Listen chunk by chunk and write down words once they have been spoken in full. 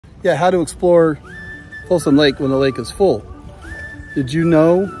Yeah, how to explore Folsom Lake when the lake is full. Did you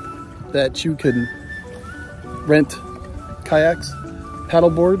know that you can rent kayaks,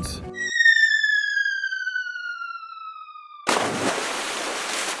 paddle boards?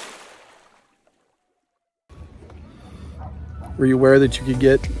 Were you aware that you could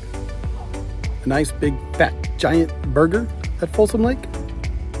get a nice big fat giant burger at Folsom Lake?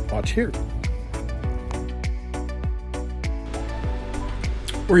 Watch here.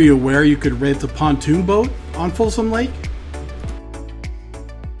 Were you aware you could rent a pontoon boat on Folsom Lake?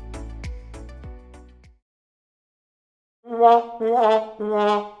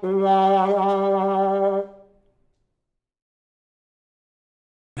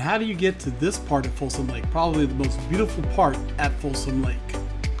 How do you get to this part of Folsom Lake? Probably the most beautiful part at Folsom Lake.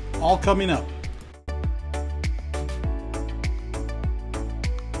 All coming up.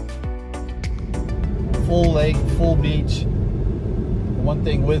 Full lake, full beach. One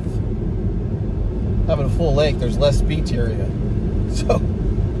thing with having a full lake, there's less beach area. So,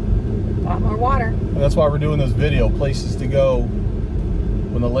 a lot more water. And that's why we're doing this video, places to go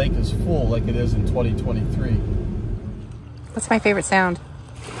when the lake is full like it is in 2023. What's my favorite sound?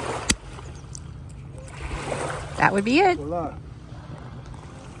 That would be it.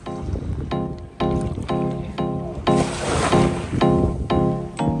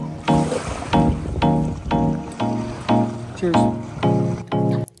 Cheers.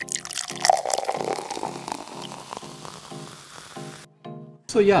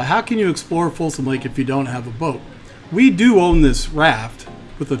 So yeah, how can you explore Folsom Lake if you don't have a boat? We do own this raft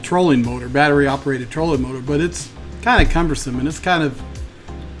with a trolling motor, battery operated trolling motor, but it's kind of cumbersome and it's kind of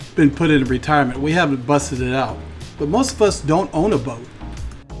been put into retirement. We haven't busted it out. But most of us don't own a boat.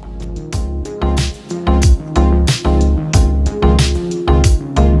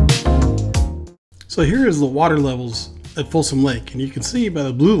 So here is the water levels at Folsom Lake, and you can see by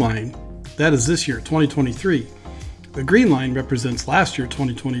the blue line, that is this year, 2023. The green line represents last year,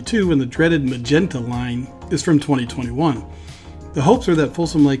 2022, and the dreaded magenta line is from 2021. The hopes are that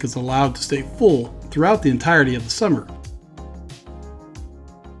Folsom Lake is allowed to stay full throughout the entirety of the summer.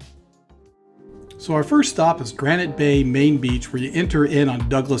 So our first stop is Granite Bay Main Beach, where you enter in on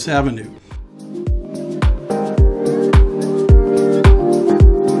Douglas Avenue.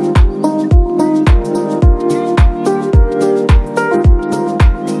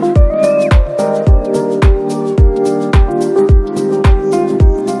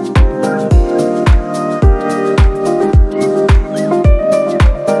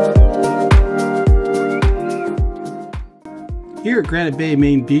 Here at Granite Bay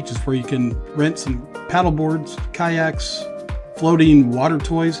Main Beach is where you can rent some paddle boards, kayaks, floating water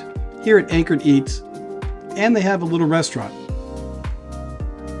toys. Here at Anchored Eats, and they have a little restaurant.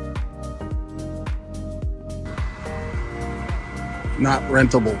 Not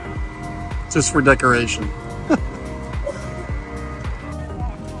rentable, just for decoration.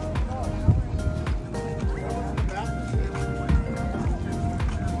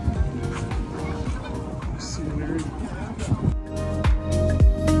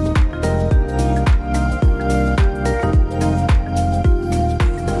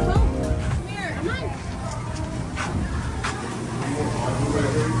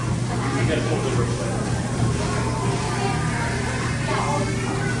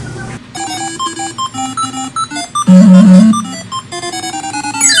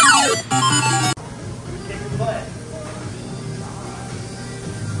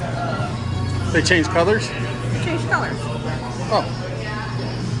 They changed colors? They changed colors. Oh.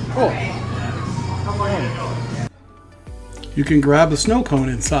 Cool. You can grab a snow cone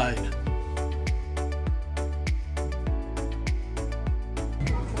inside.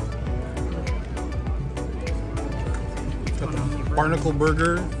 Got the barnacle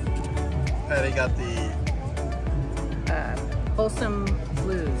burger. And they got the Folsom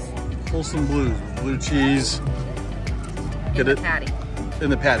Blues. Folsom Blues. Blue cheese. Get it? Patty. In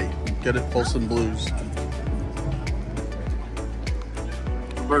the patty. Get it, Folsom Blues.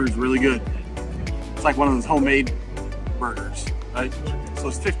 The burger's really good. It's like one of those homemade burgers, right? So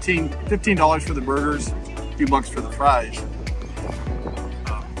it's $15 for the burgers, a few bucks for the fries.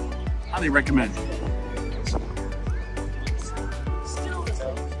 Highly recommend.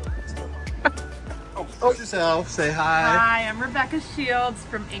 Oh, yourself. Say hi. Hi, I'm Rebecca Shields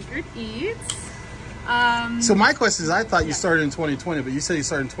from Anchored Eats. So my question is, I thought you started in 2020, but you said you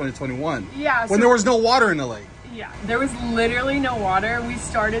started in 2021. Yeah. When there was no water in the lake. Yeah, there was literally no water. We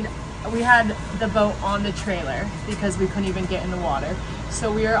had the boat on the trailer because we couldn't even get in the water. So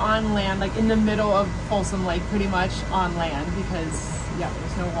we were on land, like in the middle of Folsom Lake, pretty much on land because, yeah, there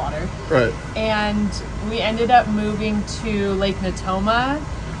was no water. Right. And we ended up moving to Lake Natoma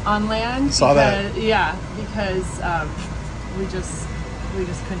on land. Saw that. Yeah, because we just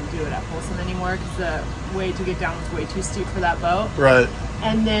couldn't do it at Folsom anymore because the way to get down was way too steep for that boat. Right.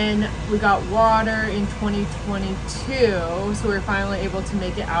 And then we got water in 2022, so we were finally able to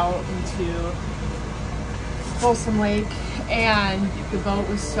make it out into Folsom Lake, and the boat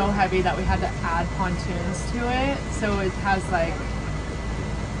was so heavy that we had to add pontoons to it. So it has like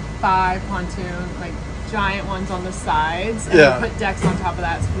 5 pontoons, like giant ones on the sides, and we put decks on top of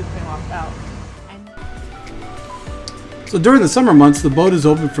that so people can walk out. So during the summer months, the boat is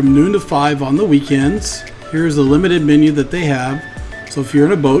open from noon to 5 on the weekends. Here's a limited menu that they have. So if you're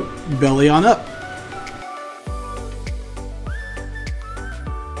in a boat, belly on up.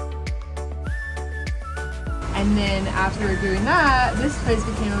 And then after doing that, this place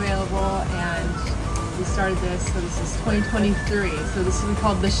became available and we started this. So this is 2023. So this is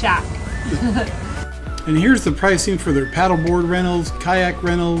called The Shack. And here's the pricing for their paddleboard rentals, kayak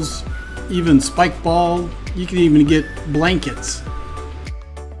rentals, even spike ball. You can even get blankets.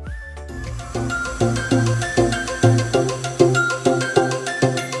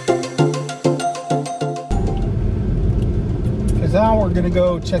 Because now we're going to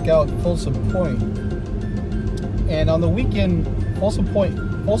go check out Folsom Point. And on the weekend, Folsom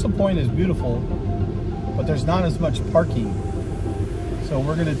Point is beautiful, but there's not as much parking. So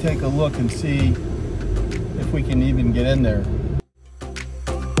we're going to take a look and see if we can even get in there.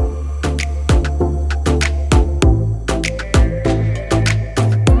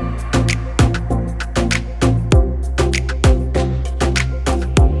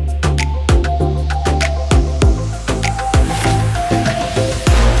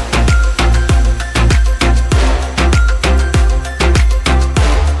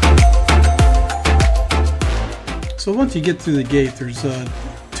 So once you get through the gate, there's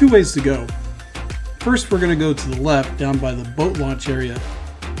 2 ways to go. First, we're going to go to the left down by the boat launch area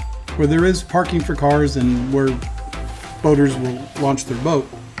where there is parking for cars and where boaters will launch their boat.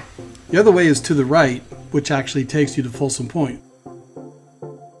 The other way is to the right, which actually takes you to Folsom Point.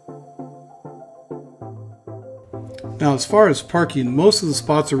 Now, as far as parking, most of the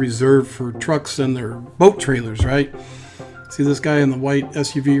spots are reserved for trucks and their boat trailers, right? See this guy in the white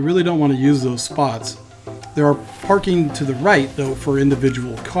SUV? You really don't want to use those spots. There are parking to the right, though, for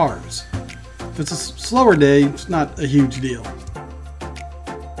individual cars. If it's a slower day, it's not a huge deal.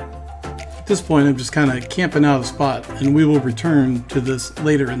 At this point, I'm just kind of camping out a spot, and we will return to this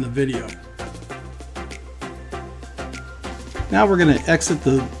later in the video. Now we're going to exit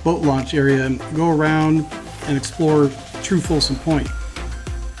the boat launch area and go around and explore true Folsom Point.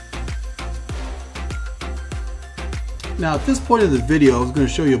 Now at this point of the video, I was going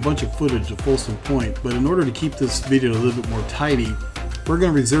to show you a bunch of footage of Folsom Point, but in order to keep this video a little bit more tidy, we're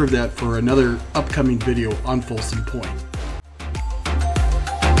going to reserve that for another upcoming video on Folsom Point.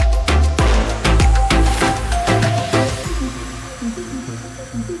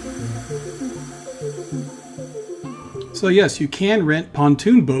 So yes, you can rent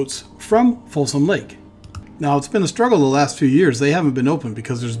pontoon boats from Folsom Lake. Now it's been a struggle the last few years. They haven't been open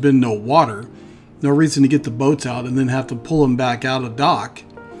because there's been no water. No reason to get the boats out and then have to pull them back out of dock.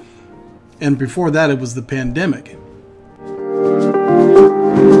 And before that, it was the pandemic.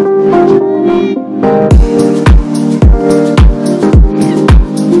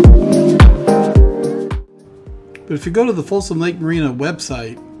 But if you go to the Folsom Lake Marina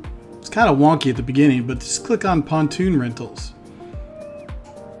website, it's kind of wonky at the beginning, but just click on pontoon rentals.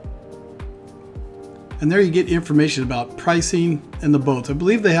 And there you get information about pricing and the boats. I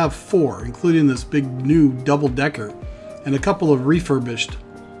believe they have 4, including this big new double-decker and a couple of refurbished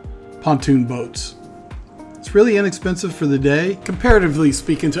pontoon boats. It's really inexpensive for the day, comparatively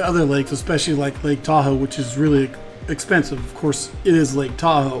speaking to other lakes, especially like Lake Tahoe, which is really expensive. Of course, it is Lake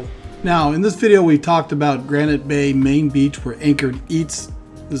Tahoe. Now, in this video, we talked about Granite Bay Main Beach, where Anchored Eats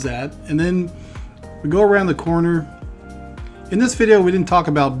is at, and then we go around the corner. In this video, we didn't talk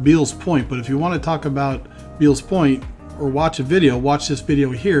about Beals Point, but if you want to talk about Beals Point or watch a video, watch this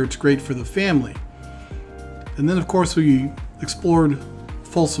video here. It's great for the family. And then, of course, we explored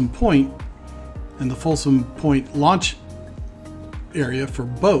Folsom Point and the Folsom Point launch area for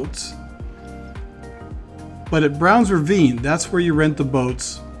boats. But at Browns Ravine, that's where you rent the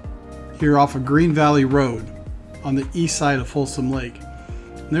boats here off of Green Valley Road on the east side of Folsom Lake.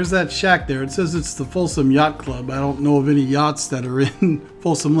 And there's that shack there. It says it's the Folsom Yacht Club. I don't know of any yachts that are in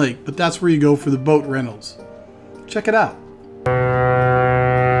Folsom Lake, but that's where you go for the boat rentals. Check it out.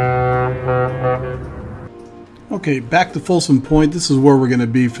 Okay, back to Folsom Point. This is where we're going to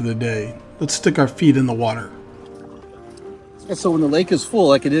be for the day. Let's stick our feet in the water. Yeah, so when the lake is full,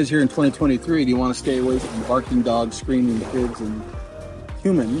 like it is here in 2023, do you want to stay away from barking dogs, screaming kids, and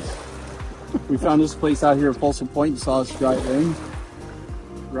humans. We found this place out here at Folsom Point. You saw us driving.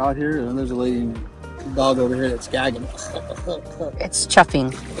 We're out here, and there's a lady and a dog over here that's gagging. It's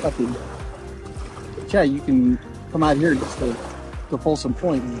chuffing. Chuffing. But yeah, you can come out here just to Folsom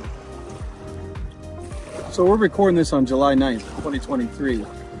Point. So we're recording this on July 9th, 2023.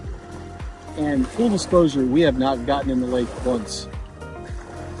 And full disclosure, we have not gotten in the lake once.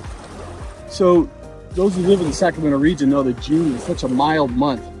 So those who live in the Sacramento region know that June is such a mild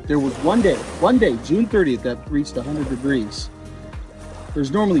month. There was one day, June 30th, that reached 100 degrees.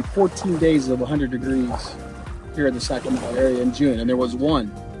 There's normally 14 days of 100 degrees here in the Sacramento area in June, and there was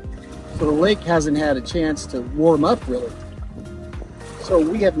one. So the lake hasn't had a chance to warm up really. So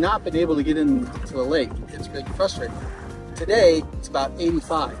we have not been able to get into the lake. It's been frustrating. Today, it's about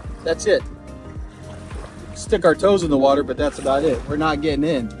 85. That's it. Stick our toes in the water, but that's about it. We're not getting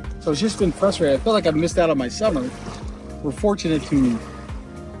in. So it's just been frustrating. I feel like I've missed out on my summer. We're fortunate to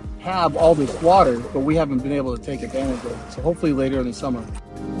have all this water, but we haven't been able to take advantage of it. So hopefully later in the summer.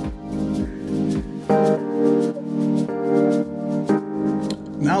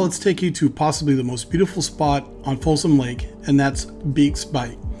 Now let's take you to possibly the most beautiful spot on Folsom Lake, and that's Beeks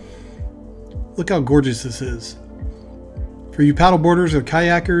Bight. Look how gorgeous this is. For you paddleboarders or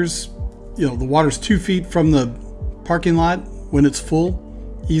kayakers, you know, the water's 2 feet from the parking lot when it's full,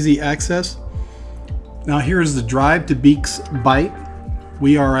 easy access. Now here's the drive to Beeks Bight.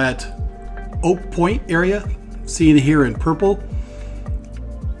 We are at Oak Point area, seeing it here in purple.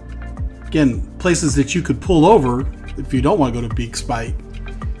 Again, places that you could pull over if you don't want to go to Beeks Bight.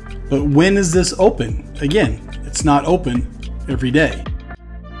 But when is this open? Again, it's not open every day.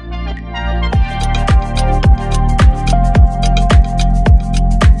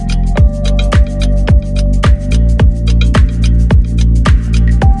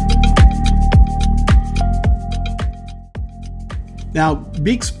 Now,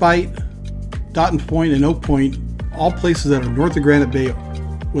 Beeks Bight, Dotton Point, and Oak Point, all places that are north of Granite Bay,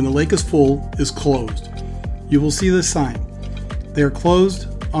 when the lake is full, is closed. You will see this sign. They are closed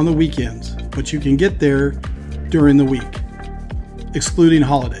on the weekends, but you can get there during the week, excluding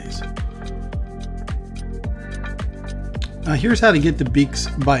holidays. Now here's how to get to Beeks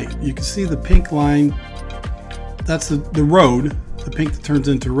Bight. You can see the pink line. That's the road, the pink that turns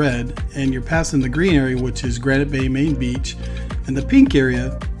into red, and you're passing the green area, which is Granite Bay Main Beach, and the pink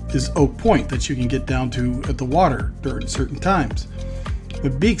area is Oak Point that you can get down to at the water during certain times.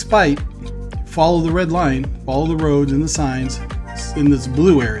 But Beeks Bight, follow the red line, follow the roads and the signs in this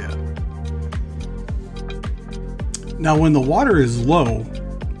blue area. Now when the water is low,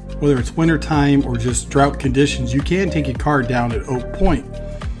 whether it's winter time or just drought conditions, you can take your car down at Oak Point.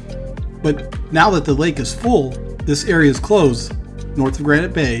 But now that the lake is full, this area is closed north of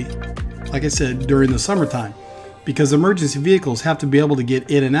Granite Bay, like I said, during the summertime, because emergency vehicles have to be able to get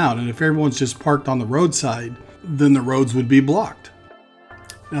in and out, and if everyone's just parked on the roadside, then the roads would be blocked.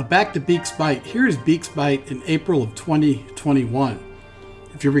 Now back to Beeks Bight. Here's Beeks Bight in April of 2021.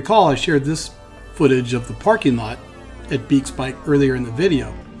 If you recall, I shared this footage of the parking lot at Beeks Bight earlier in the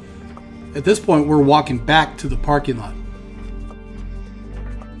video. At this point, we're walking back to the parking lot.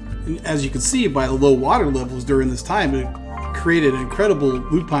 And as you can see by the low water levels during this time, it created an incredible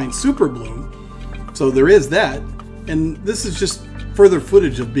lupine super bloom. So there is that. And this is just further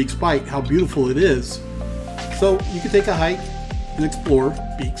footage of Beeks Bight, how beautiful it is. So you can take a hike and explore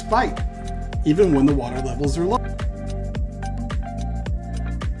Beeks Bight, even when the water levels are low.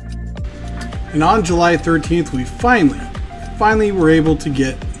 And on July 13th, we finally were able to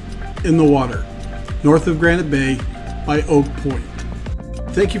get in the water, north of Granite Bay by Oak Point.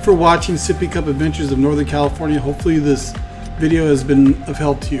 Thank you for watching SippyCupAdventures of Northern California. Hopefully this video has been of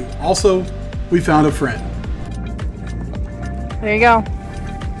help to you. Also, we found a friend. There you go.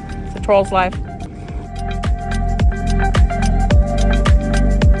 It's a troll's life.